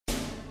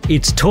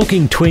It's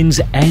Talking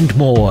Twins and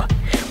more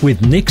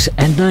with Nix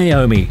and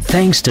Naomi,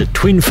 thanks to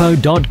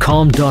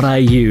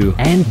twinfo.com.au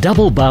and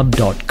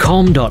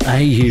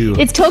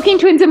doublebub.com.au. It's Talking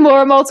Twins and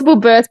More, a multiple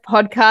birth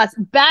podcast,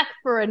 back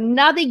for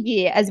another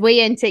year as we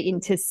enter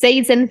into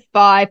season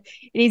 5.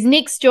 It is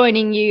Nix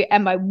joining you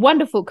and my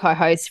wonderful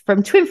co-host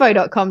from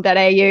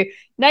twinfo.com.au,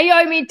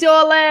 Naomi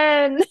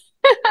Dorlan.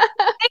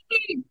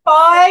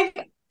 5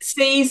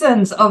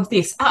 seasons of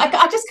this.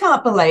 I just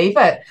can't believe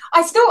it.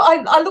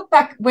 I look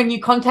back when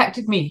you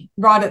contacted me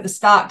right at the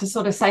start to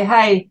sort of say,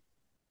 hey,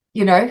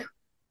 you know,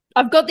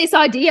 I've got this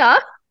idea.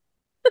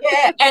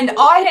 Yeah, and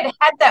I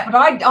had that, but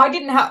I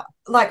didn't have,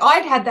 like,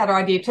 I'd had that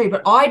idea too,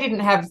 but I didn't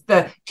have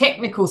the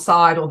technical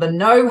side or the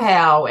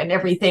know-how and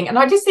everything. And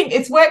I just think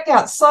it's worked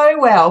out so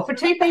well for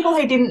two people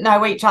who didn't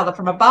know each other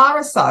from a bar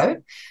or so.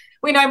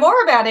 We know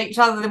more about each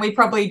other than we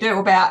probably do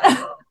about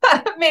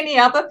many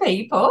other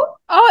people.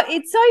 Oh,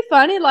 it's so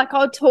funny. Like,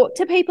 I'll talk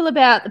to people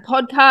about the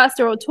podcast,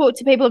 or I'll talk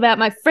to people about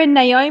my friend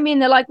Naomi,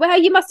 and they're like, wow,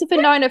 you must have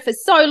known her for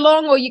so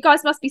long, or you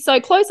guys must be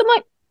so close. I'm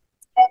like,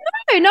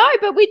 no,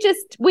 but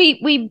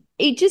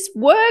it just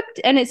worked,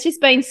 and it's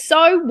just been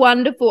so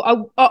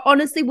wonderful. I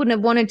honestly wouldn't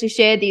have wanted to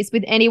share this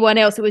with anyone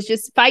else. It was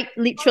just fate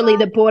literally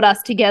that brought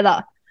us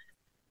together.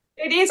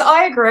 It is,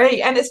 I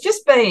agree. And it's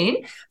just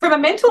been, from a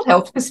mental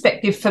health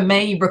perspective for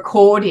me,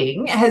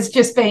 recording has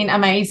just been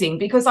amazing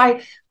because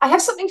I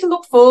have something to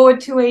look forward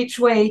to each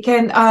week.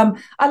 And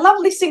I love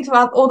listening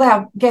to all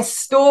our guest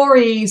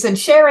stories and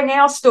sharing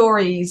our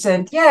stories.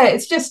 And yeah,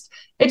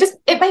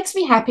 it makes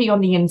me happy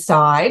on the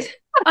inside.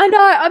 I know,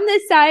 I'm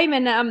the same.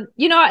 And,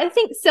 I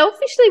think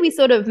selfishly we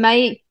sort of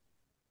maybe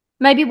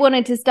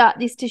wanted to start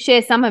this to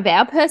share some of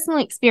our personal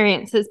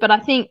experiences. But I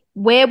think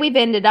where we've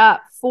ended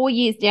up 4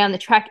 years down the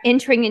track,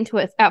 entering into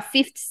our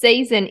 5th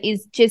season,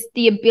 is just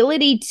the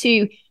ability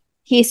to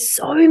hear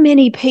so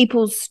many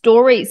people's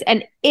stories.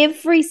 And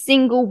every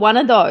single one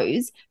of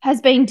those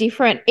has been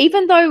different,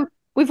 even though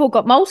we've all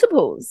got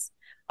multiples.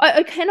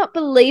 I cannot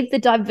believe the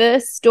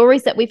diverse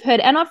stories that we've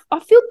heard. And I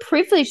feel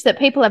privileged that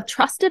people have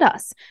trusted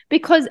us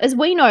because, as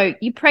we know,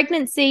 your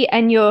pregnancy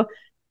and your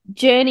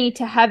journey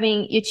to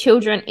having your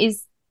children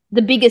is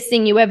the biggest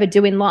thing you ever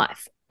do in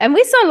life. And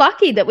we're so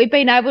lucky that we've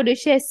been able to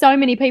share so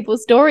many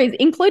people's stories,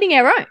 including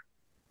our own.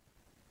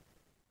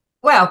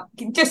 Well,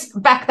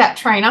 just back that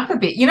train up a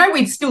bit. You know,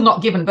 we'd still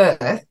not given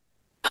birth. Oh,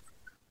 my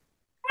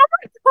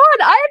God,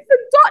 I had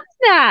forgotten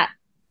that.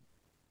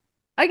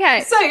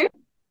 Okay. So I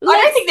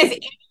don't think there's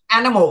any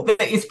animal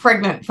that is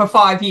pregnant for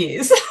 5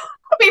 years.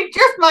 We've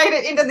just made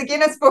it into the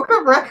Guinness Book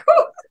of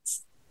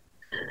Records.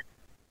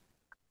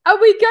 Are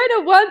we going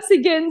to once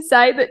again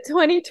say that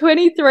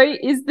 2023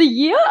 is the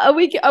year? Are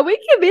we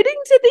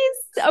committing to this?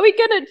 Are we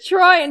going to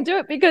try and do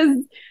it? Because,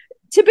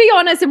 to be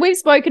honest, and we've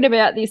spoken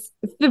about this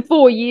for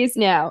 4 years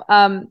now,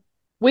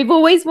 we've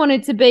always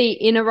wanted to be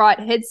in a right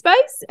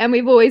headspace, and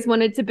we've always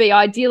wanted to be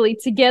ideally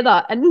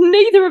together, and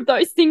neither of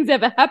those things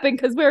ever happen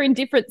because we're in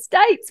different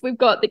states. We've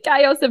got the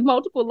chaos of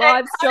multiple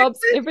lives,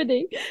 jobs,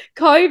 everything,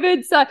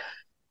 COVID. So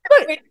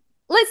look,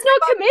 let's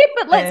not commit,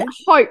 but let's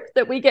hope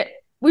that we give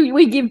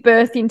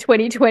birth in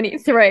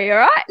 2023, all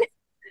right?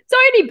 It's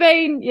only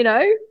been,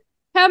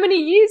 how many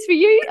years for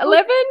you?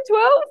 11,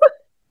 12?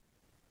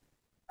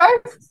 Oh,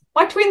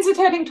 my twins are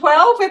turning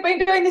 12. We've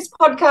been doing this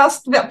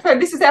podcast.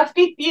 This is our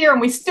 5th year and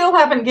we still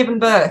haven't given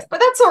birth. But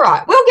that's all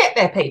right. We'll get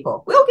there,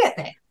 people. We'll get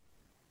there.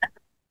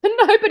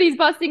 Nobody's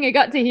busting a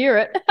gut to hear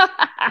it.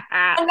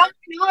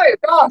 No,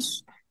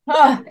 gosh.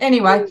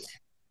 Anyway,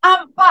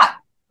 but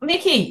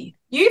Nikki,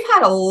 you've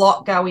had a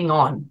lot going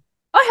on.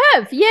 I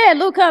have, yeah.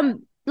 Look,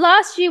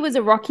 last year was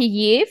a rocky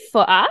year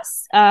for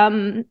us.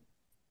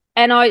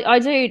 And I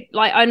do,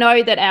 like, I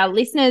know that our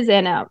listeners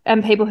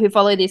and people who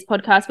follow this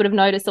podcast would have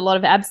noticed a lot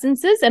of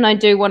absences. And I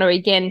do want to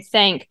again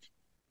thank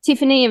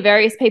Tiffany and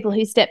various people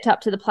who stepped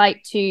up to the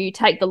plate to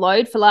take the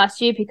load for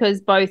last year, because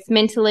both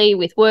mentally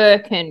with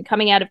work and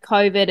coming out of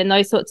COVID and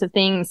those sorts of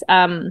things,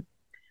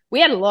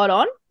 we had a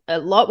lot.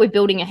 We're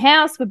building a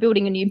house, we're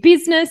building a new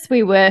business,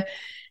 we were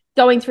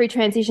going through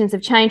transitions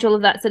of change, all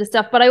of that sort of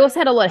stuff. But I also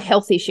had a lot of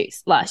health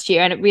issues last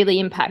year, and it really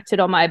impacted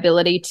on my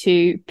ability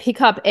to pick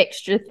up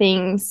extra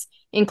things,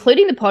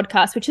 including the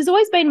podcast, which has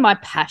always been my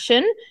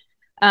passion,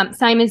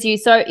 same as you.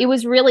 So it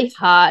was really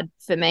hard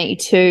for me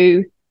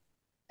to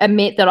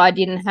admit that I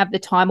didn't have the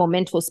time or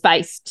mental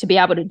space to be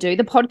able to do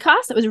the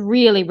podcast. It was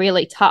really,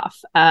 really tough.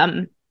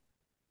 But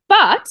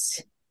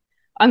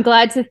I'm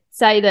glad to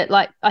say that,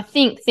 like, I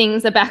think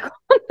things are back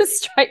on the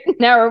straight and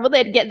narrow. Well,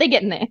 they're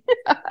getting there.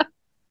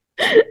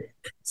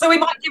 So we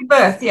might give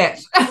birth yet.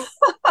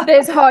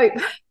 There's hope.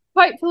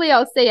 Hopefully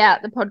I'll see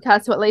out the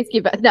podcast to at least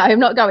give birth. No, I'm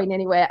not going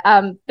anywhere.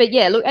 But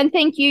yeah, look, and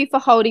thank you for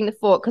holding the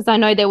fort, because I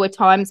know there were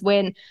times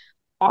when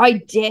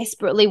I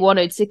desperately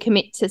wanted to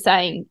commit to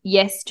saying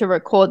yes to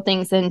record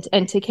things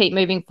and to keep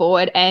moving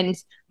forward. And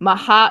my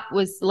heart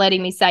was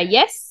letting me say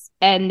yes.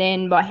 And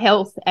then my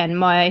health and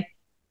my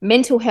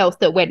mental health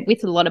that went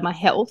with a lot of my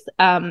health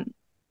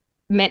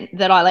meant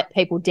that I let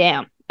people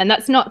down. And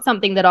that's not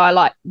something that I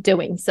like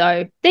doing.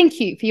 So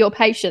thank you for your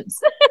patience.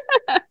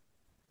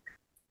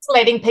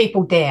 Letting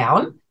people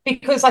down.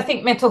 because I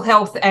think mental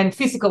health and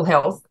physical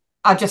health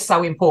are just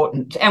so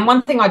important. And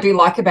one thing I do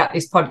like about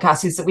this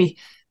podcast is that we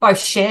both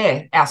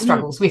share our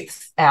struggles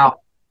with our,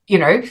 you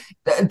know,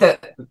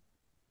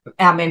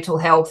 our mental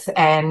health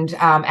and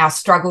our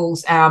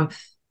struggles. And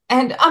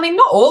I mean,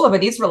 not all of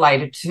it is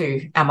related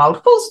to our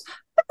multiples.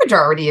 The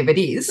majority of it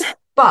is,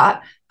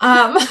 but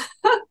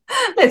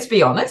let's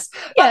be honest.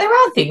 But there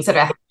are things that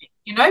are happening.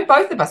 You know,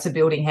 both of us are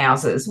building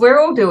houses. We're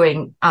all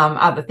doing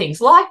other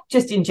things. Life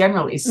just in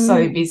general is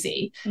so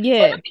busy. Yeah.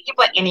 So I don't think you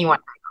let anyone.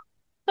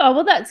 Oh,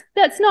 well,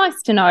 that's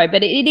nice to know.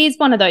 But it is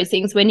one of those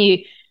things when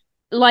you,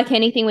 like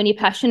anything, when you're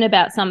passionate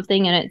about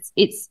something and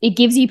it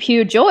gives you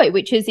pure joy,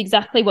 which is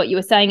exactly what you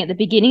were saying at the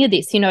beginning of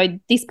this. You know,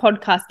 this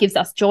podcast gives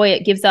us joy.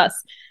 It gives us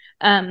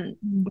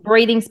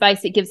breathing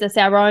space. It gives us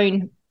our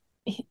own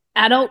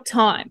adult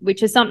time,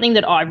 which is something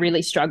that I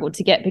really struggled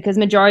to get because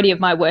majority of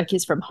my work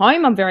is from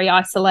home. I'm very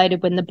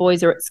isolated when the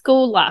boys are at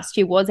school. Last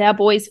year was our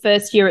boys'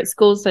 first year at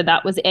school, so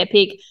that was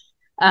epic.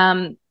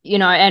 You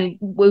know, and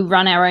we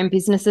run our own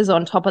businesses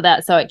on top of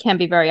that, so it can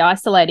be very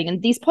isolating.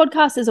 And this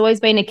podcast has always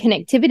been a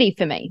connectivity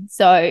for me.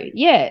 So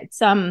yeah,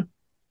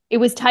 it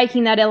was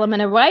taking that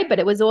element away, but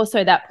it was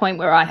also that point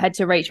where I had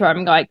to reach where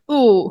I'm going,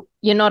 "Ooh,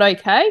 you're not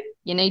okay.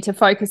 You need to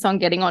focus on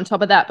getting on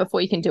top of that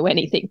before you can do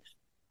anything."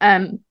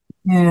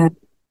 Yeah.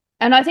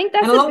 And I think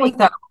that's along with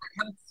the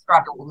health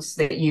struggles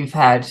that you've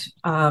had.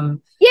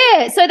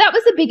 Yeah, so that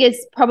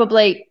was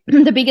probably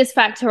the biggest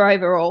factor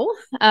overall.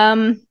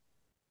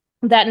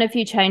 That and a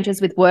few changes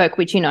with work,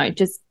 which, you know,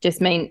 just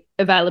mean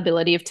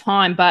availability of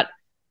time. But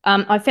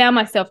I found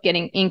myself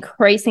getting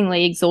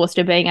increasingly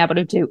exhausted being able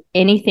to do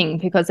anything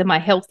because of my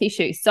health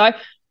issues. So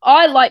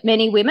I, like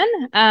many women,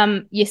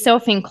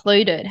 yourself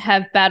included,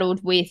 have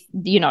battled with,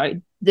 you know,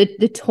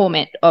 the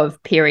torment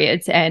of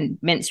periods and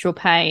menstrual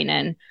pain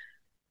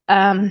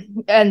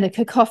and the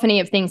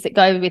cacophony of things that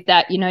go with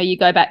that. You know, you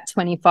go back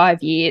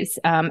 25 years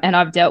and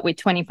I've dealt with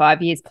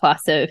 25 years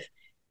plus of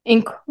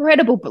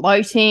incredible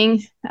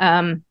bloating,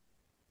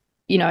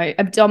 you know,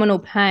 abdominal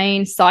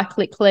pain,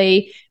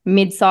 cyclically,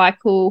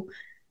 mid-cycle,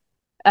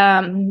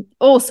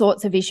 all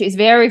sorts of issues,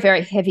 very,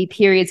 very heavy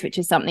periods, which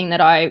is something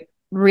that I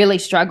really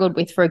struggled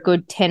with for a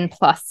good 10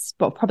 plus,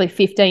 well, probably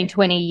 15,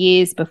 20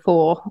 years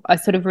before I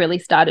sort of really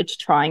started to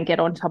try and get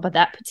on top of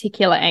that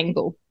particular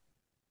angle.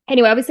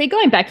 Anyway, obviously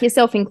going back,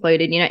 yourself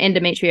included, you know,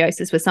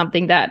 endometriosis was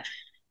something that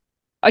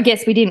I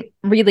guess we didn't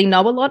really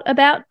know a lot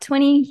about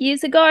 20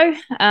 years ago.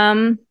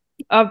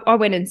 I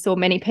went and saw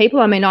many people.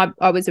 I mean,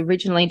 I was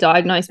originally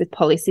diagnosed with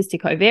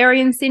polycystic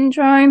ovarian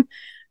syndrome.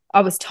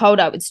 I was told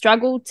I would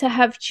struggle to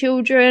have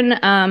children.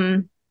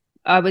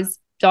 I was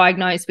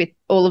diagnosed with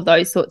all of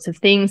those sorts of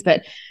things,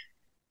 but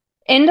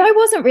endo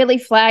wasn't really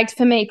flagged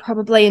for me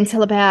probably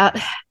until about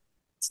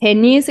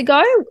 10 years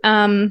ago.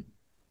 And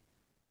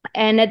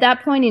at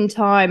that point in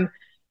time,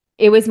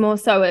 it was more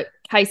so a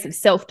case of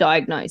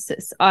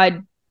self-diagnosis.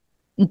 I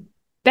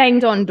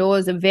banged on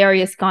doors of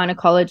various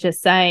gynecologists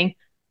saying,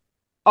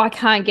 I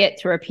can't get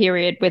through a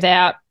period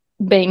without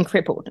being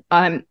crippled.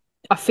 I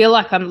feel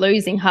like I'm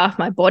losing half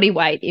my body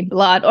weight in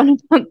blood on a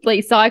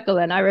monthly cycle.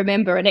 And I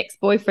remember an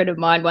ex-boyfriend of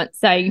mine once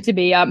saying to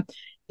me,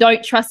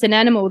 don't trust an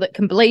animal that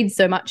can bleed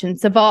so much and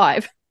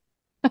survive.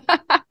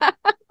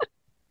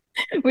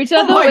 Which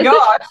I thought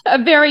was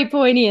a very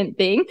poignant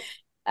thing.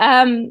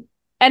 And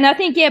I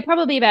think, yeah,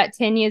 probably about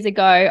 10 years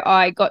ago,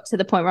 I got to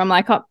the point where I'm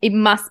like, oh, it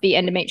must be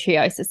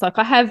endometriosis. Like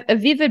I have a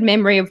vivid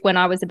memory of when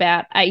I was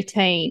about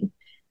 18,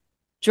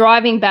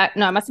 driving back,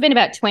 no, it must have been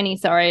about 20,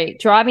 sorry,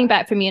 driving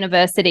back from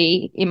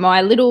university in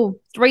my little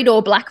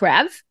 3-door black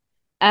RAV,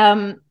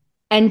 and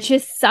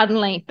just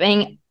suddenly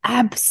being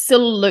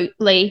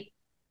absolutely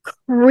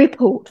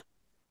crippled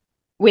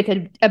with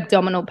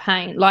abdominal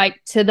pain, like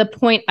to the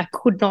point I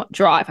could not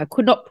drive. I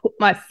could not put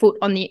my foot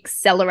on the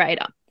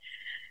accelerator.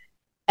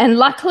 And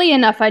luckily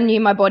enough, I knew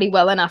my body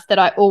well enough that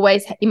I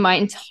always, in my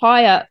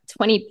entire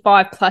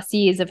 25 plus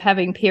years of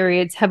having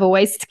periods, have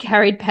always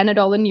carried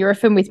Panadol and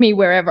Nurofen with me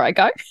wherever I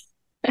go.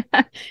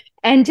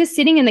 And just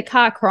sitting in the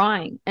car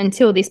crying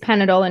until this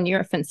Panadol and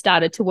Nurofen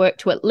started to work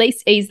to at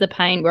least ease the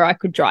pain where I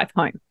could drive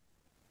home.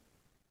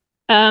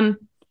 And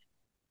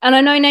I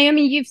know,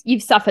 Naomi,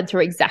 you've suffered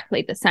through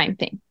exactly the same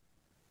thing.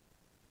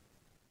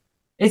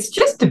 It's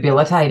just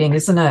debilitating,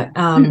 isn't it?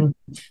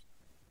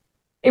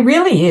 It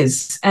really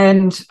is.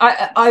 And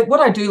I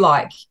what I do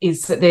like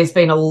is that there's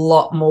been a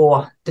lot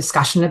more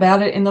discussion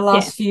about it in the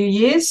last few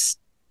years.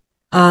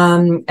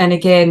 And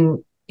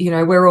again, you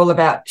know, we're all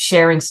about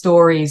sharing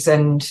stories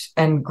and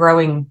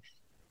growing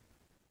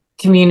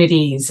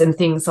communities and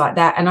things like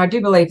that. And I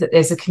do believe that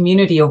there's a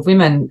community of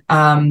women,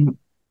 and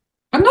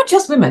not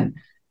just women,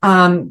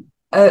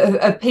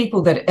 of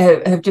people that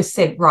have just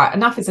said, right,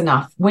 enough is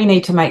enough. We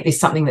need to make this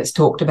something that's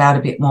talked about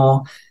a bit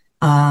more.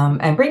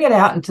 And bring it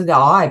out into the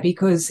eye,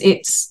 because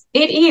it's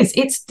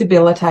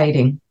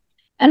debilitating.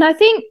 And I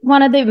think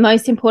one of the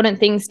most important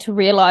things to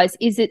realise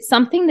is it's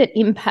something that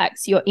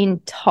impacts your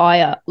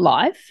entire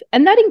life,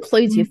 and that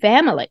includes your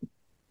family.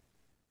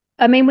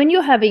 I mean, when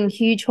you're having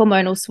huge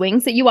hormonal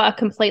swings that you are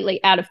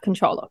completely out of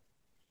control of,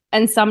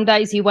 and some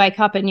days you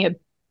wake up and you're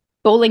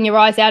bawling your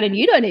eyes out and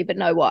you don't even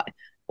know why,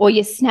 or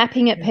you're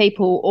snapping at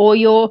people, or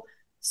you're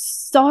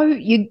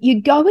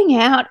going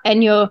out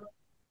and you're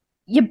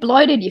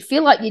bloated. You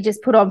feel like you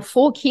just put on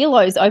 4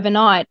 kilos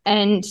overnight,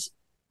 and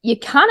you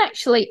can't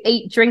actually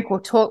eat, drink, or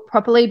talk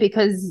properly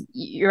because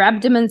your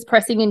abdomen's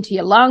pressing into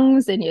your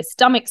lungs and your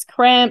stomach's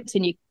cramped,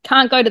 and you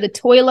can't go to the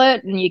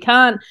toilet and you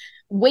can't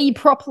wee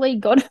properly,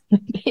 God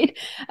forbid.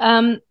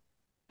 And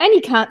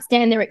you can't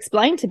stand there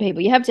explain to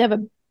people. You have to have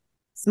a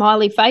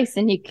smiley face,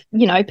 and you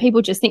know,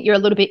 people just think you're a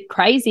little bit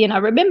crazy. And I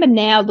remember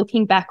now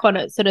looking back on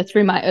it sort of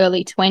through my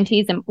early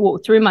 20s and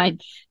through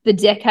the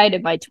decade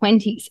of my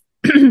 20s,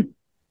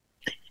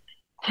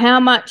 how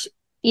much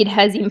it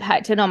has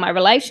impacted on my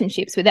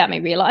relationships without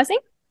me realizing.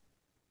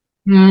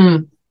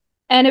 And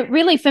it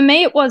really, for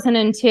me, it wasn't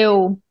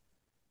until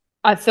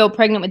I fell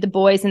pregnant with the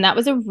boys, and that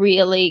was a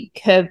really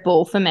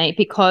curveball for me,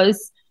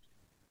 because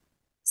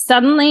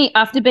suddenly,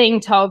 after being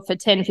told for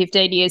 10,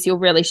 15 years, you'll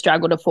really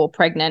struggle to fall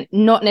pregnant,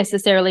 not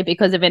necessarily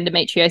because of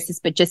endometriosis,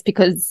 but just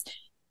because,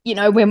 you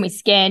know, when we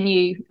scan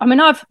you, I mean,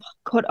 I've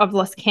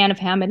lost count of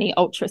how many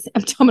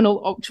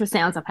abdominal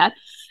ultrasounds I've had.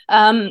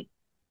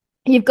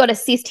 You've got a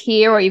cyst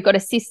here or you've got a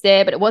cyst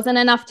there, but it wasn't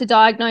enough to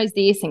diagnose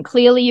this. And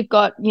clearly you've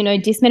got, you know,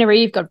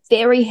 dysmenorrhea, you've got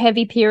very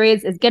heavy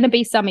periods. There's going to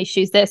be some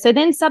issues there. So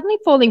then suddenly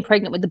falling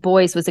pregnant with the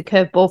boys was a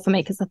curveball for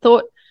me, because I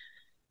thought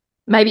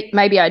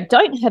maybe I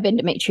don't have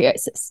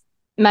endometriosis.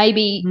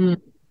 Maybe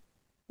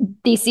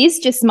this is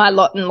just my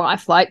lot in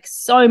life. Like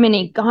so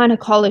many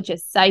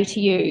gynecologists say to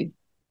you,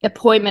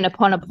 appointment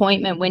upon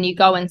appointment, when you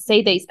go and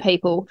see these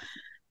people,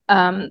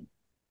 oh,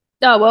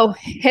 well,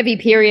 heavy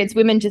periods,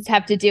 women just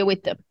have to deal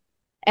with them.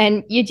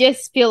 And you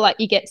just feel like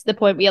you get to the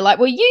point where you're like,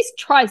 well, you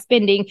try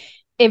spending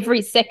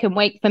every second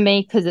week, for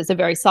me, because it's a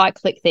very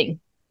cyclic thing.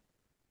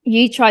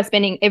 You try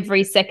spending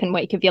every second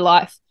week of your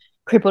life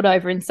crippled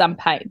over in some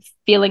pain,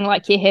 feeling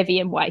like you're heavy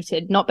and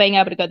weighted, not being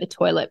able to go to the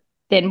toilet,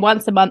 then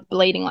once a month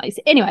bleeding like this.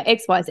 Anyway,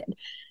 X, Y, Z.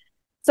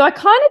 So I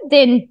kind of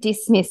then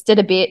dismissed it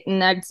a bit,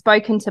 and I'd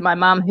spoken to my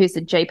mum, who's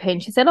a GP,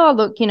 and she said, oh,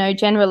 look, you know,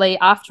 generally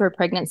after a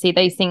pregnancy,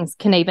 these things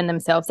can even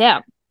themselves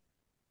out.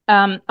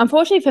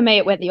 Unfortunately for me,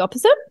 it went the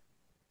opposite.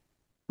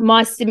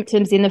 My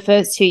symptoms in the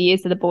first 2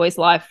 years of the boy's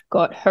life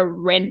got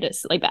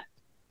horrendously bad.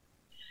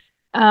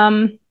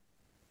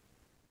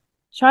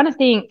 Trying to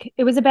think,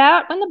 it was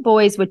about when the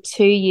boys were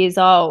 2 years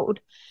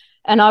old,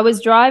 and I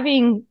was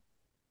driving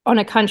on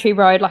a country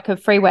road, like a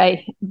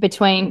freeway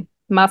between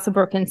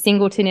Muswellbrook and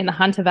Singleton in the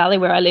Hunter Valley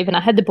where I live, and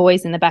I had the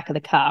boys in the back of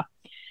the car.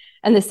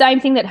 And the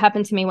same thing that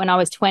happened to me when I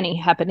was 20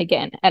 happened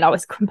again, and I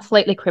was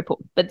completely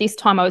crippled. But this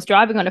time I was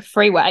driving on a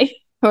freeway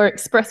or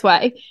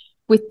expressway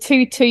with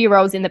 2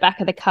 2-year-olds in the back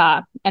of the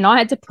car, and I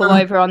had to pull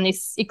over on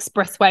this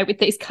expressway with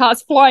these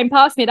cars flying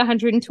past me at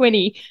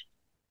 120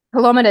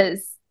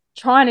 kilometres,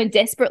 trying to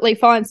desperately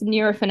find some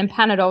Nurofen and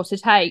Panadol to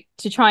take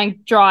to try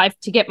and drive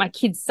to get my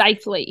kids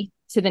safely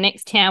to the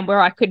next town where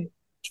I could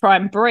try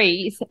and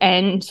breathe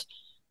and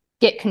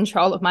get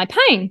control of my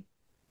pain.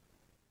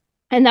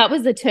 And that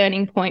was the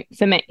turning point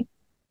for me.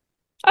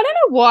 I don't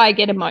know why I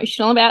get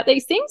emotional about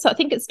these things. I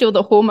think it's still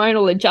the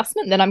hormonal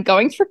adjustment that I'm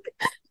going through.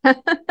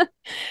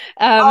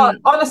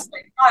 Honestly,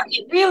 no,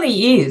 it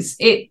really is.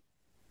 It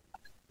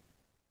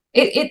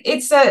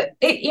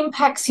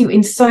impacts you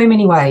in so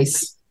many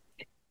ways.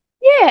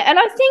 Yeah, and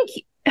I think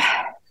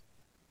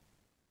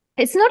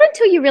it's not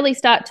until you really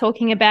start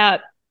talking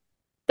about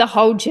the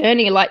whole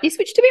journey like this,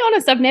 which, to be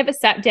honest, I've never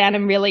sat down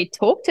and really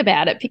talked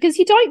about it, because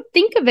you don't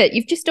think of it.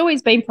 You've just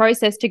always been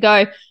processed to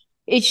go,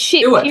 it's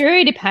shit,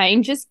 period of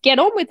pain, just get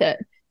on with it.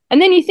 And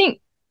then you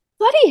think,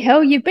 bloody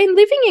hell, you've been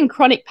living in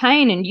chronic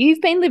pain, and you've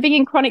been living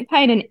in chronic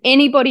pain, and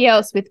anybody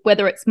else with,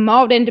 whether it's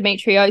mild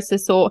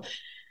endometriosis or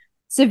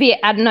severe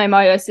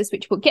adenomyosis,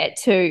 which we'll get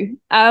to,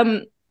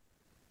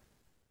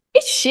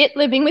 it's shit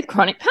living with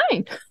chronic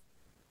pain.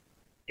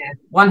 Yeah,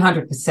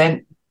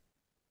 100%.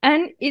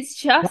 And it's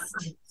just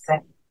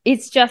 100%. It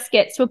just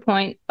gets to a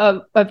point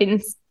of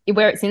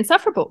where it's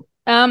insufferable.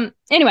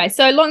 Anyway,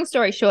 so long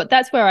story short,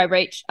 that's where I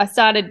reached. I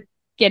started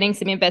getting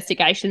some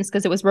investigations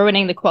because it was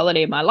ruining the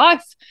quality of my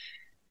life.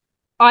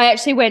 I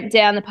actually went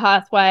down the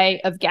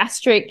pathway of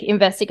gastric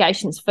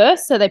investigations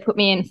first. So they put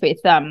me in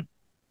with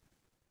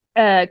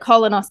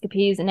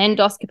colonoscopies and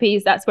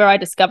endoscopies. That's where I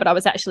discovered I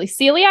was actually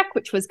celiac,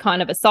 which was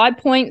kind of a side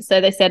point.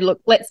 So they said, look,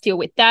 let's deal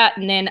with that.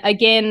 And then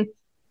again,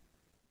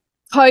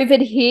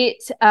 COVID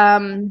hit,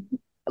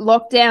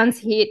 lockdowns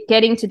hit,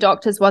 getting to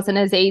doctors wasn't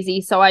as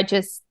easy. So I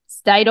just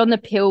stayed on the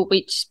pill,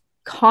 which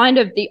kind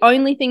of the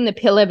only thing the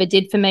pill ever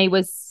did for me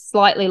was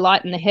slightly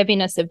lighten the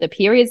heaviness of the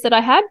periods that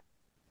I had.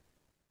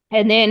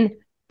 And then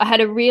I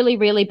had a really,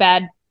 really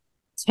bad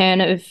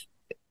turn of,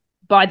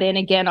 by then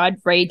again, I'd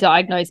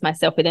re-diagnosed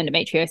myself with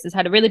endometriosis,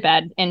 had a really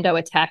bad endo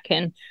attack,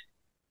 and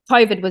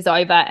COVID was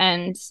over,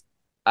 and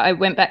I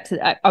went back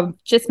to, I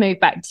just moved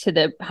back to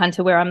the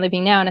Hunter where I'm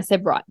living now, and I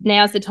said, right,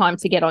 now's the time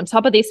to get on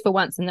top of this for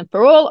once and then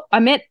for all. I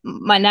met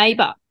my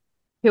neighbour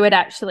who had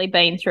actually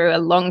been through a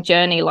long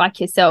journey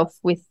like yourself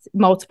with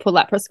multiple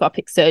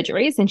laparoscopic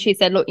surgeries, and she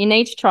said, look, you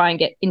need to try and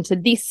get into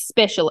this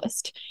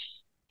specialist.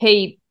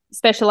 He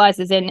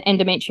specializes in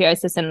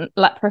endometriosis and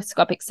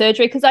laparoscopic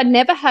surgery because I'd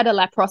never had a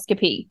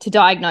laparoscopy to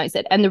diagnose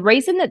it. And the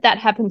reason that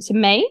happened to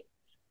me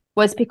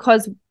was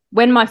because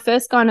when my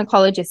first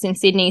gynecologist in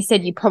Sydney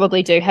said, you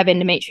probably do have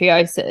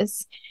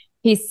endometriosis,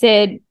 he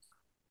said,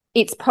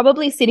 it's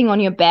probably sitting on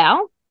your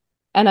bowel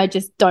and I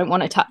just don't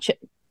want to touch it.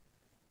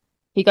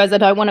 He goes, I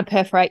don't want to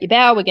perforate your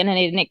bowel. We're going to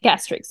need a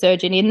gastric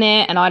surgeon in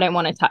there and I don't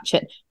want to touch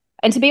it.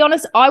 And to be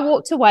honest, I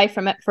walked away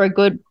from it for a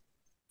good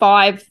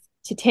 5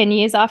 to 10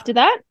 years after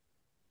that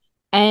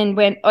and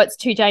went, oh, it's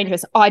too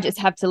dangerous. I just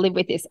have to live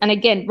with this. And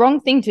again, wrong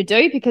thing to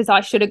do because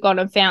I should have gone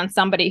and found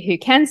somebody who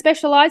can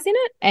specialize in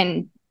it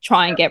and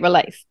try and get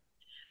relief.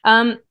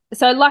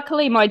 So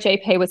luckily my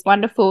GP was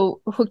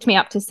wonderful, hooked me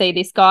up to see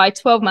this guy.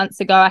 12 months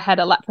ago, I had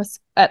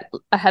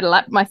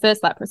my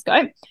first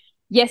laparoscope.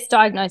 Yes,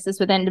 diagnosis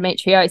with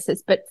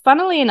endometriosis. But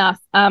funnily enough,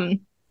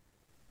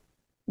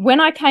 when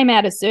I came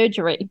out of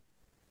surgery,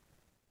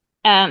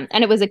 and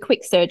it was a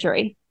quick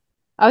surgery,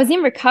 I was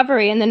in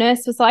recovery and the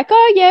nurse was like,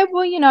 oh, yeah,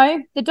 well, you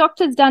know, the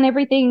doctor's done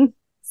everything,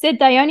 said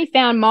they only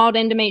found mild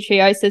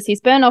endometriosis.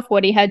 He's burned off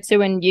what he had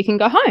to and you can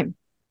go home.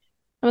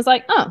 I was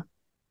like, oh,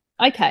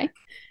 okay.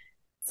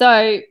 So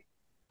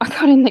I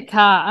got in the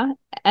car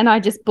and I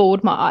just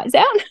bawled my eyes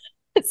out.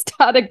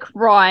 Started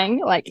crying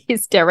like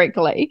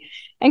hysterically.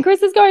 And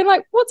Chris is going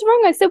like, what's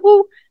wrong? I said,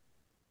 well,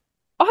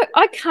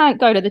 I can't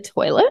go to the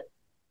toilet.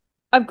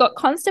 I've got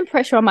constant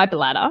pressure on my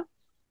bladder.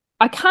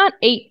 I can't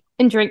eat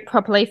and drink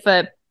properly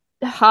for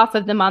half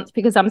of the month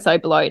because I'm so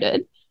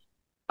bloated.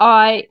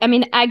 I am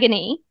in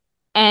agony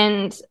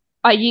and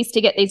I used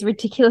to get these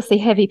ridiculously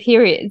heavy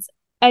periods.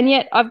 And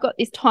yet I've got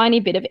this tiny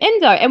bit of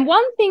endo. And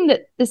one thing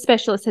that the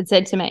specialist had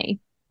said to me,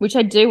 which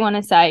I do want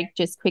to say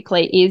just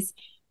quickly, is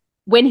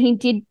when he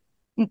did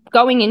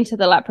going into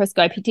the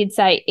laparoscope, he did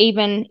say,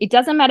 even it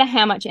doesn't matter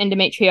how much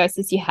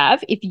endometriosis you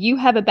have, if you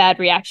have a bad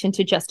reaction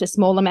to just a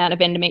small amount of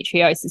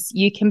endometriosis,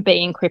 you can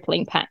be in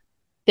crippling pain.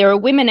 There are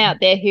women out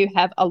there who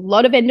have a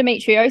lot of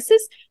endometriosis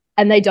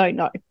and they don't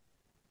know.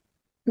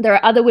 There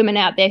are other women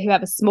out there who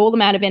have a small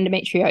amount of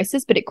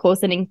endometriosis, but it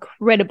causes an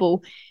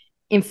incredible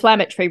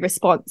inflammatory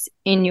response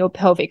in your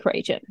pelvic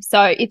region.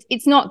 So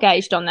it's not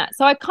gauged on that.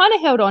 So I kind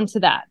of held on to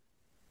that.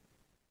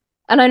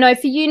 And I know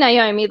for you,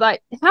 Naomi,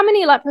 like how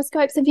many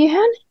laparoscopes have you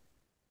had?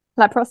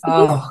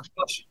 Laparoscopies?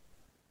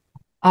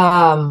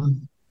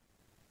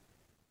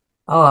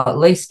 Oh, at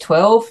least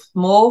 12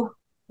 more.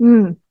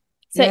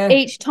 So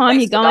each time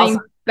you're going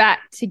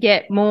back to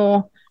get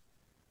more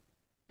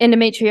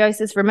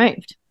endometriosis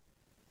removed.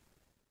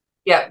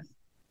 Yep.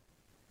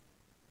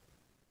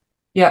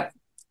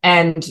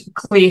 And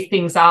clear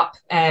things up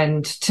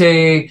and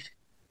to,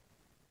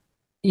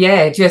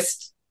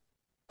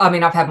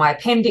 I've had my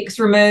appendix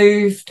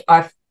removed.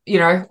 I've,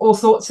 all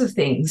sorts of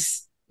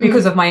things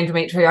because of my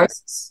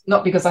endometriosis,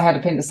 not because I had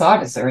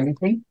appendicitis or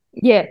anything.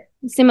 Yeah,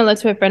 similar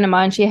to a friend of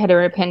mine, she had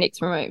her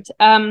appendix removed.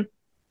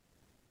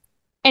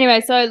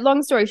 Anyway, so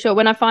long story short,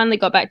 when I finally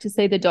got back to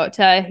see the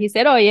doctor, he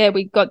said, oh, yeah,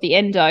 we got the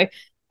endo.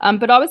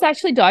 But I was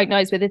actually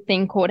diagnosed with a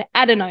thing called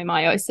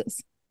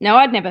adenomyosis. Now,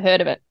 I'd never heard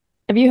of it.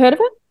 Have you heard of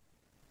it?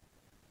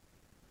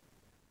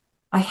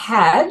 I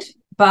had,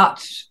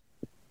 but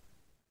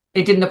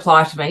it didn't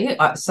apply to me.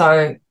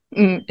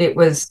 It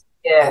was,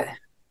 yeah.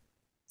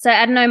 So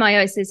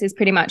adenomyosis is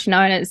pretty much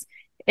known as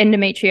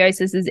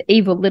endometriosis's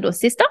evil little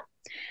sister.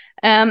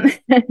 And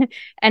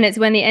it's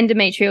when the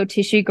endometrial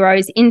tissue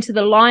grows into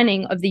the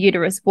lining of the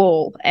uterus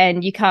wall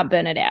and you can't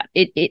burn it out.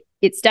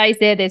 It stays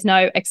there. There's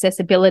no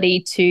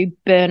accessibility to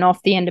burn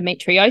off the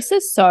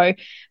endometriosis. So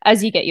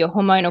as you get your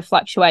hormonal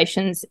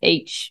fluctuations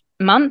each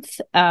month,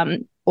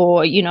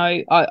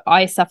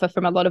 I suffer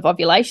from a lot of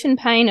ovulation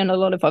pain and a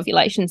lot of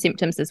ovulation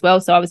symptoms as well.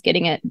 So I was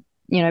getting it,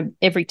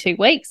 every 2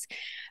 weeks.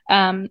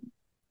 The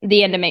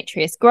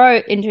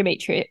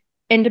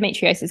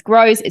endometriosis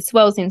grows, it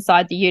swells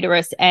inside the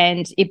uterus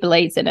and it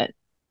bleeds and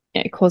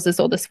it causes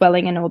all the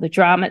swelling and all the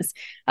dramas.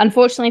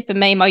 Unfortunately for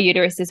me, my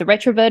uterus is a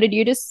retroverted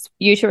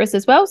uterus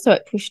as well, so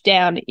it pushed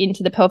down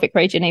into the pelvic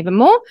region even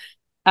more.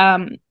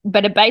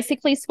 But it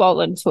basically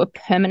swollen to a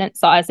permanent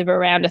size of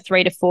around a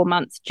 3 to 4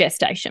 months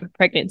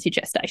pregnancy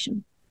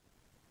gestation.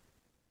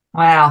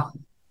 Wow.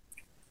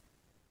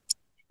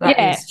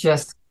 That is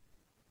just,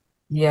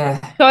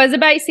 yeah. So I was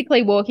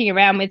basically walking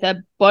around with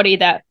a body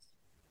that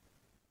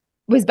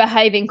was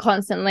behaving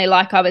constantly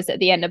like I was at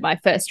the end of my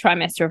first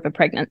trimester of a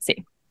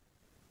pregnancy.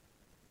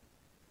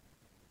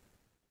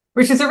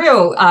 Which is a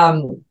real,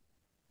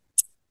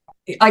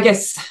 I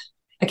guess,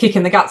 a kick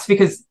in the guts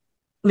because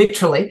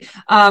literally,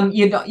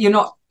 you're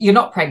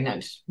not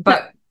pregnant,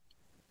 but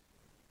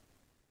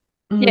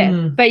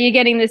but you're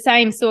getting the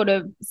same sort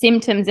of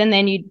symptoms, and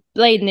then you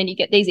bleed, and then you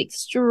get these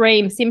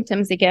extreme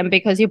symptoms again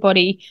because your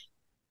body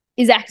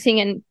is acting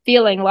and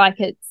feeling like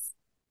it's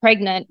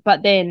pregnant,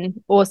 but then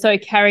also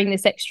carrying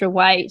this extra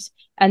weight,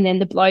 and then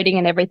the bloating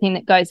and everything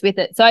that goes with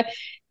it. So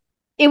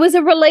it was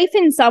a relief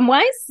in some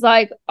ways.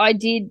 Like I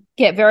did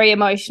get very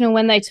emotional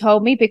when they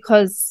told me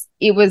because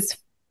it was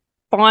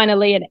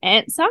finally an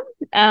answer.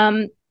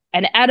 And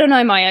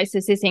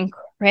adenomyosis is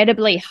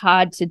incredibly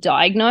hard to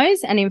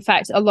diagnose. And in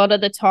fact, a lot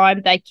of the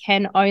time they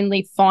can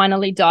only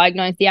finally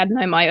diagnose the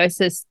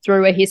adenomyosis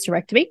through a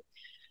hysterectomy,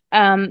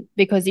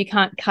 because you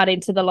can't cut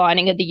into the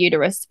lining of the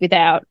uterus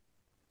without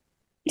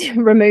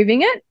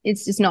removing it.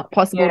 It's just not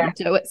possible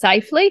to do it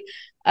safely.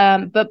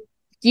 But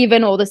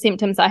given all the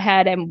symptoms I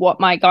had and what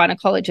my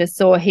gynecologist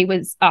saw, he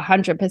was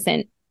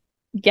 100%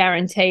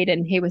 guaranteed,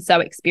 and he was so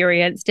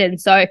experienced.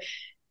 And so,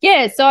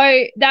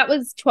 so that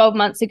was 12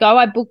 months ago.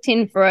 I booked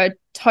in for a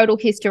total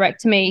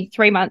hysterectomy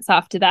 3 months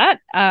after that.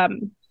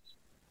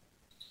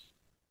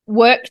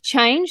 Work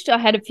changed. I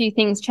had a few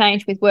things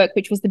change with work,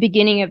 which was the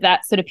beginning of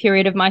that sort of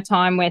period of my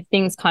time where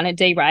things kind of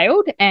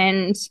derailed.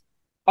 And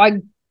I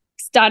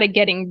started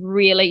getting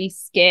really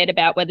scared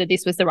about whether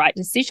this was the right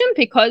decision,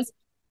 because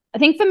I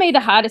think for me the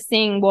hardest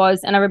thing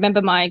was, and I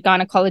remember my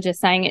gynecologist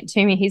saying it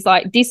to me, he's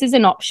like, this is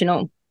an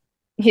optional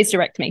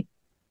hysterectomy.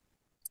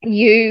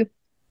 You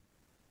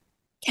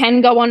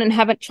can go on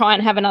and try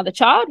and have another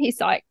child.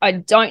 He's like, I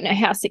don't know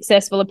how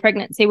successful a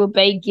pregnancy will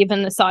be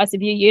given the size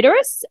of your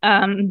uterus.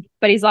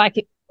 But he's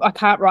like, I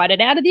can't write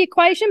it out of the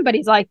equation. But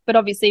he's like, but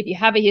obviously if you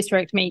have a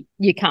hysterectomy,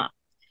 you can't.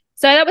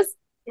 So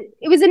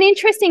it was an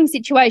interesting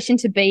situation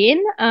to be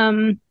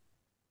in,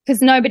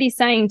 because nobody's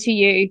saying to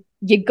you,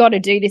 you got to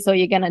do this or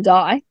you're going to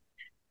die.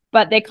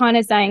 But they're kind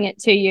of saying it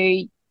to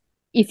you,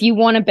 if you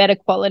want a better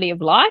quality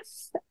of life,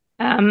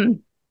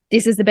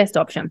 this is the best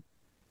option.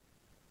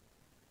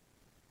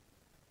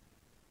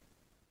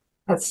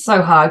 That's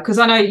so hard, because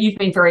I know you've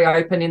been very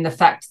open in the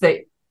fact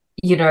that,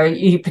 you know,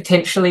 you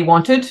potentially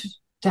wanted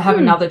to have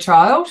another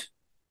child,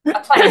 a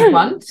planned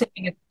one,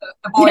 seeing as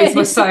the boys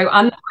were so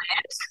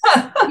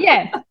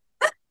unplanned.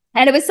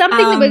 And it was something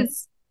that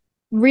was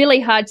really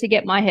hard to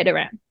get my head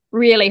around,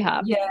 really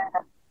hard.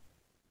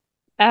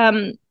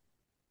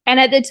 And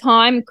at the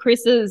time,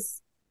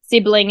 Chris's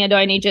sibling had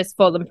only just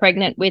fallen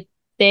pregnant with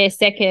their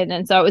second,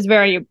 and so it was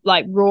very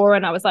like raw,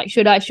 and I was like,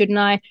 should I, shouldn't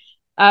I?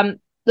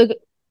 Look,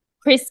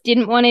 Chris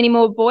didn't want any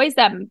more boys.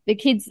 That the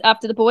kids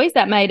after the boys,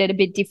 that made it a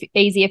bit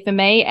easier for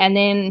me. And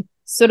then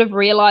sort of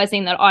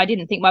realizing that I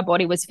didn't think my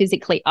body was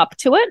physically up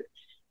to it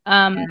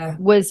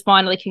was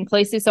finally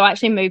conclusive. So I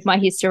actually moved my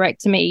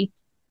hysterectomy.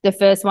 The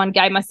first one,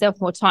 gave myself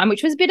more time,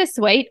 which was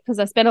bittersweet because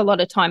I spent a lot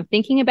of time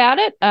thinking about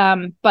it.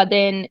 But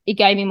then it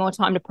gave me more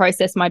time to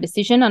process my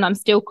decision. And I'm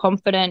still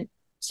confident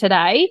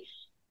today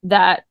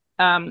that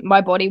my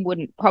body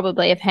wouldn't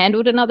probably have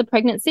handled another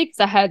pregnancy, because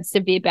I had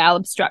severe bowel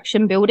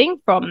obstruction building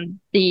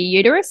from the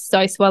uterus.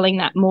 So swelling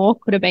that more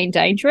could have been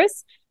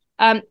dangerous.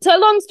 So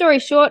long story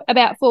short,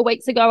 about 4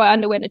 weeks ago, I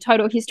underwent a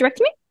total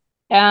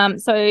hysterectomy.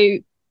 So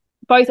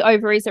both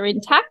ovaries are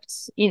intact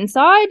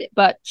inside,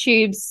 but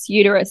tubes,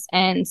 uterus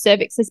and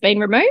cervix has been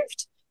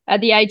removed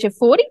at the age of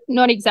 40.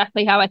 Not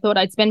exactly how I thought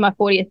I'd spend my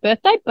 40th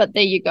birthday, but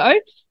there you go.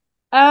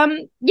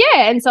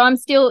 And so I'm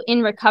still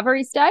in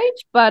recovery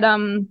stage, but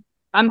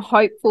I'm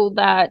hopeful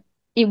that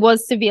it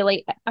was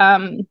severely,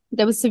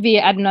 there was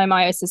severe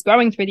adenomyosis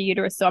growing through the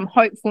uterus. So I'm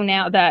hopeful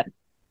now that,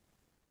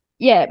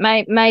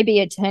 it may be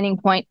a turning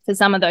point for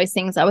some of those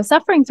things I was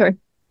suffering through.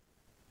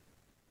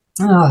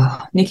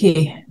 Oh,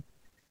 Nikki,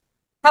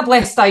 how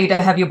blessed are you to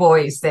have your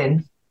boys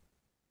then?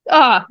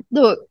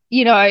 Look,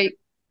 you know,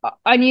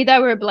 I knew they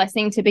were a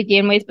blessing to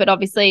begin with, but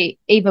obviously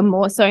even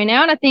more so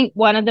now. And I think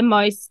one of the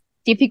most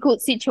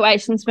difficult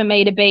situations for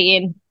me to be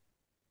in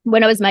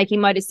when I was making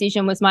my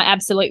decision was my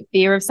absolute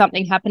fear of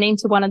something happening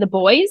to one of the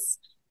boys,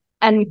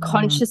 and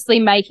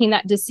consciously making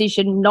that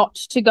decision not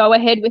to go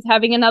ahead with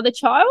having another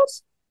child.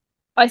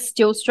 I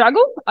still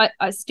struggle.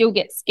 I still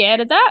get scared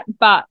of that.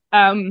 But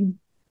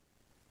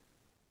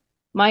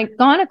my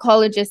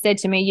gynecologist said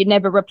to me, you'd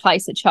never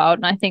replace a child.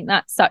 And I think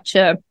that's such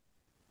a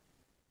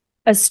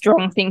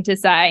strong thing to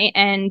say.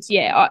 And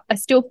I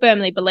still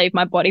firmly believe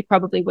my body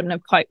probably wouldn't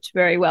have coped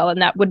very well,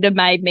 and that would have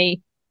made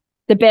me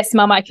the best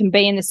mum I can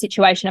be in the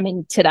situation I'm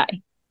in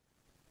today.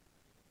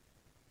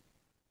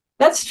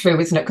 That's true,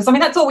 isn't it? Because, I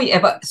mean, that's all we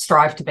ever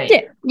strive to be.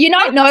 Yeah. You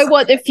don't know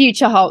what the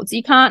future holds.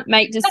 You can't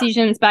make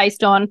decisions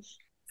based on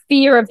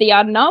fear of the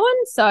unknown.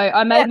 So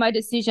I made my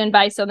decision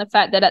based on the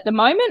fact that at the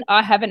moment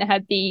I haven't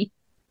had the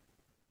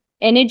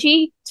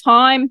energy,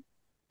 time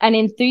and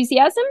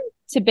enthusiasm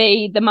to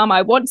be the mum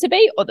I want to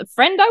be, or the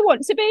friend I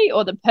want to be,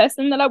 or the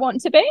person that I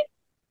want to be.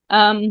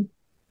 So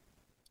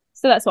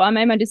that's why I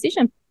made my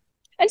decision.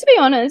 And to be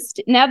honest,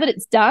 now that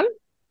it's done,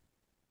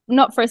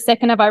 not for a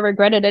second have I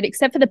regretted it,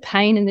 except for the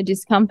pain and the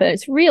discomfort.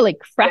 It's really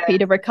crappy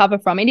to recover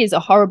from. It is a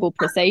horrible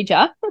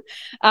procedure.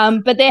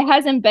 But there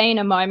hasn't been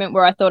a moment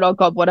where I thought, oh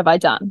God, what have I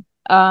done?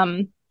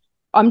 I'm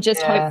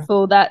just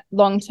hopeful that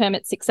long-term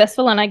it's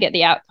successful and I get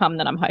the outcome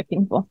that I'm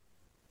hoping for.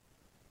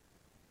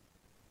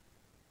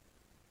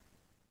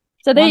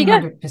 So there 100%.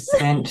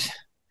 You go.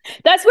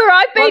 That's where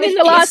I've been in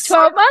the last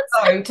 12 months.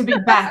 So to be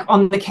back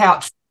on the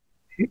couch.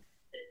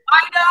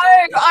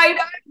 I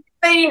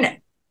know.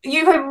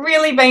 You have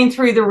really been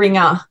through the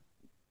ringer.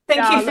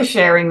 Thank you for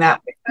sharing that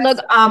with us.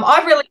 Look,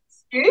 I've really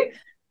missed you.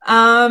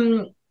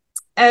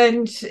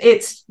 And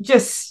it's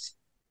just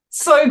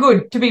so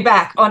good to be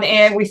back on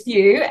air with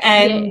you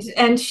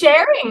and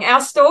sharing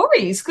our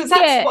stories, because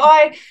that's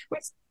why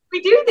we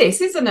do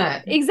this, isn't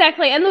it?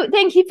 Exactly. And look,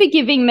 thank you for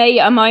giving me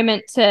a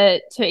moment to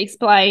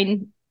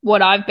explain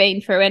what I've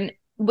been through. And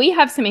we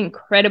have some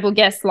incredible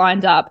guests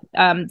lined up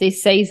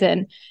this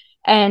season,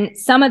 and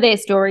some of their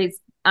stories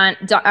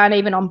aren't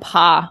even on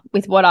par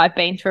with what I've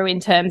been through in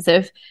terms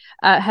of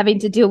having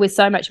to deal with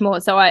so much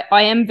more. So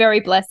I am very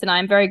blessed and I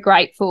am very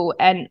grateful,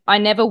 and I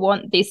never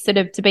want this sort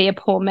of to be a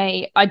poor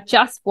me. I've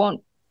just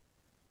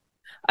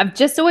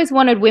always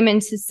wanted women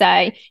to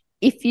say,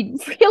 if you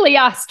really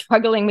are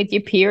struggling with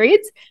your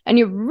periods and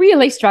you're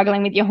really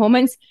struggling with your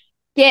hormones,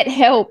 get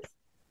help.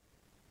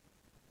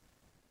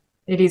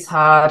 It is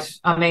hard.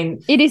 I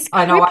mean, it is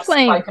crippling. I know I've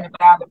spoken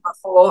about it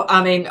before.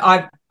 I mean,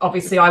 I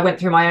went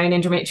through my own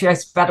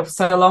endometriosis battle for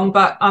so long,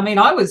 but I mean,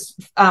 I was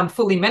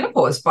fully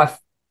menopaused by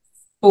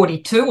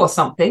 42 or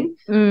something,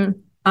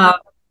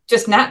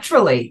 just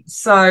naturally.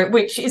 So,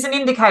 which is an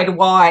indicator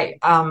why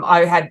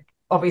I had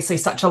obviously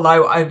such a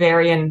low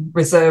ovarian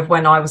reserve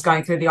when I was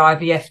going through the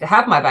IVF to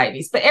have my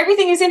babies. But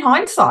everything is in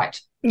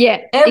hindsight.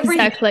 Yeah, everything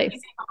exactly. is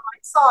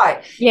in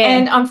hindsight. Yeah.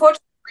 And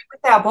unfortunately,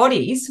 with our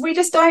bodies, we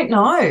just don't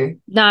know.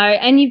 No,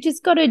 and you've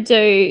just got to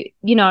do,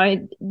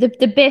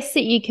 the best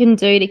that you can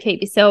do to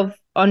keep yourself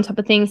on top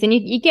of things. And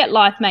you get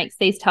life makes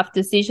these tough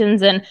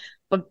decisions, and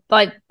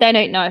like they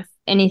don't know if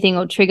anything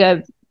will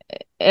trigger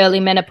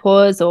early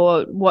menopause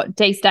or what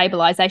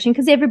destabilization,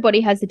 because everybody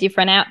has a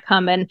different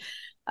outcome. And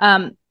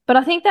but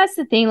I think that's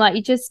the thing, like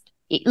you just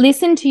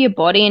listen to your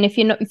body, and if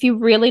you're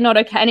really not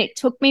okay, and it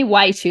took me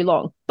way too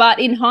long, but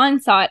in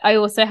hindsight I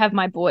also have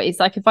my boys,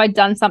 like if I'd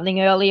done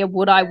something earlier,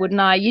 wouldn't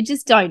I? You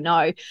just don't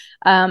know.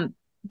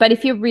 But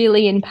if you're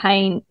really in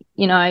pain,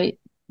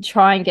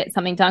 try and get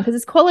something done, because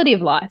it's quality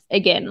of life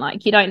again.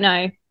 Like you don't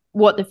know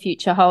what the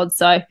future holds.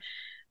 So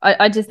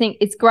I just think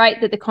it's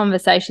great that the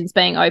conversation's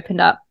being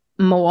opened up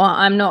more.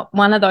 I'm not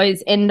one of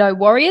those endo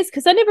warriors,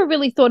 because I never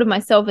really thought of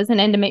myself as an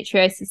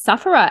endometriosis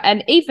sufferer.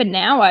 And even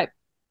now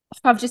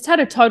I've just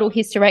had a total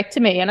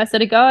hysterectomy, and I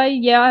sort of go,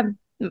 I'm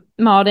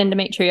mild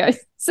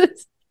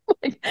endometriosis.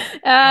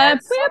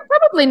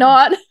 Probably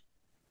not.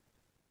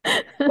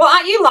 Well,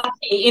 aren't you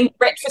lucky in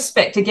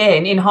retrospect,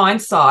 again, in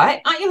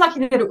hindsight, aren't you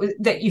lucky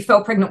that you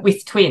fell pregnant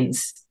with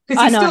twins?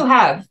 Because you still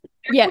have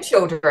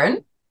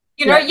children.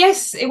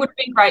 Yes, it would have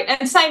been great.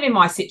 And same in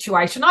my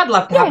situation. I'd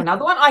love to have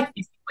another one. I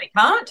physically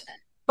can't.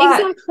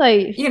 But,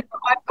 exactly.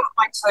 I've got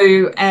my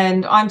two,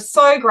 and I'm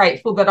so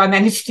grateful that I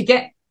managed to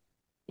get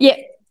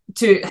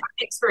to have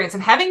the experience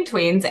of having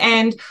twins,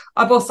 and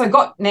I've also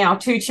got now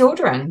 2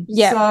 children.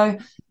 Yeah. So,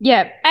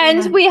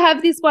 and we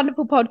have this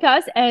wonderful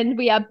podcast, and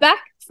we are back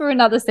for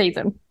another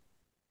season.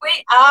 We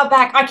are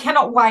back. I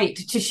cannot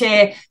wait to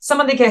share some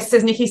of the guests,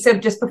 as Nikki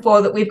said just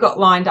before, that we've got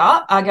lined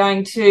up are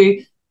going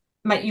to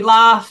make you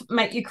laugh,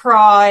 make you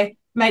cry,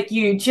 make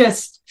you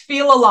just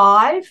feel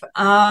alive.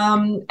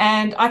 And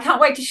I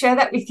can't wait to share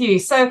that with you.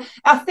 So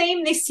our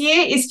theme this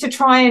year is to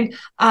try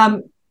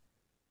and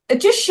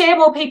just share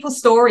more people's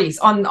stories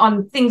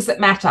on things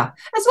that matter,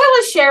 as well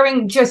as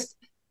sharing just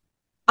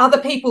other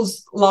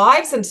people's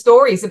lives and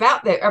stories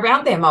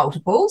around their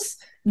multiples.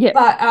 Yeah.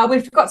 But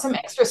we've got some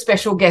extra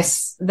special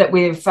guests that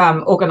we've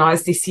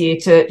organised this year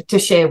to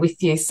share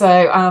with you. So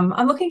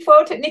I'm looking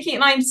forward to it, Nikki,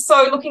 and I'm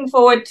so looking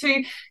forward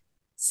to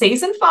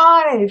season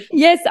 5.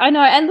 Yes, I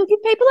know. And look,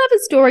 if people have a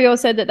story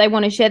also that they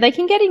want to share, they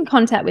can get in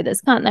contact with us,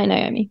 can't they,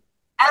 Naomi?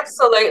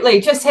 Absolutely.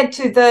 Just head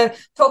to the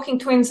Talking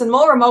Twins and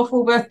More, a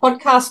Multiple Birth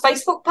Podcast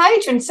Facebook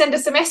page, and send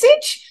us a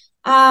message,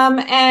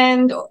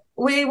 and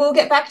we will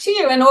get back to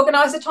you and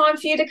organise a time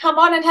for you to come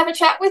on and have a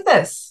chat with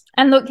us.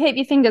 And look, keep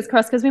your fingers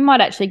crossed, because we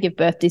might actually give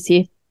birth this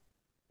year.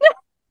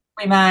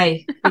 We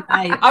may.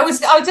 I was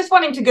just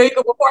wanting to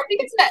Google before. I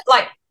think it's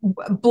like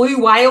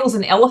blue whales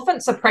and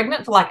elephants are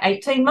pregnant for like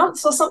 18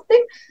 months or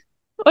something.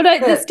 Oh, no,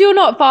 they're still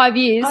not 5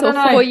 years or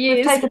 4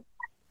 years. No.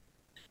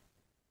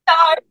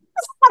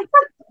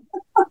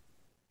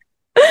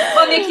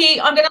 Well, Nikki,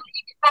 I'm going to let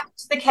you get back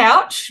to the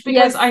couch,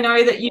 because I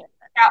know that you're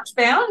couch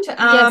bound.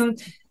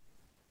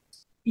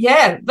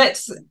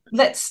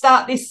 Let's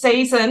start this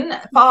season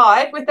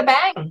 5 with a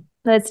bang.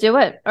 Let's do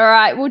it. All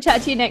right, we'll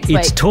chat to you next week.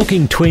 It's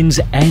Talking Twins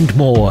and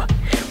More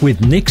with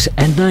Nix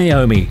and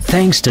Naomi,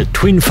 thanks to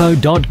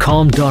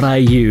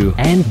twinfo.com.au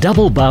and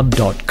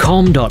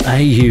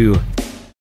doublebub.com.au.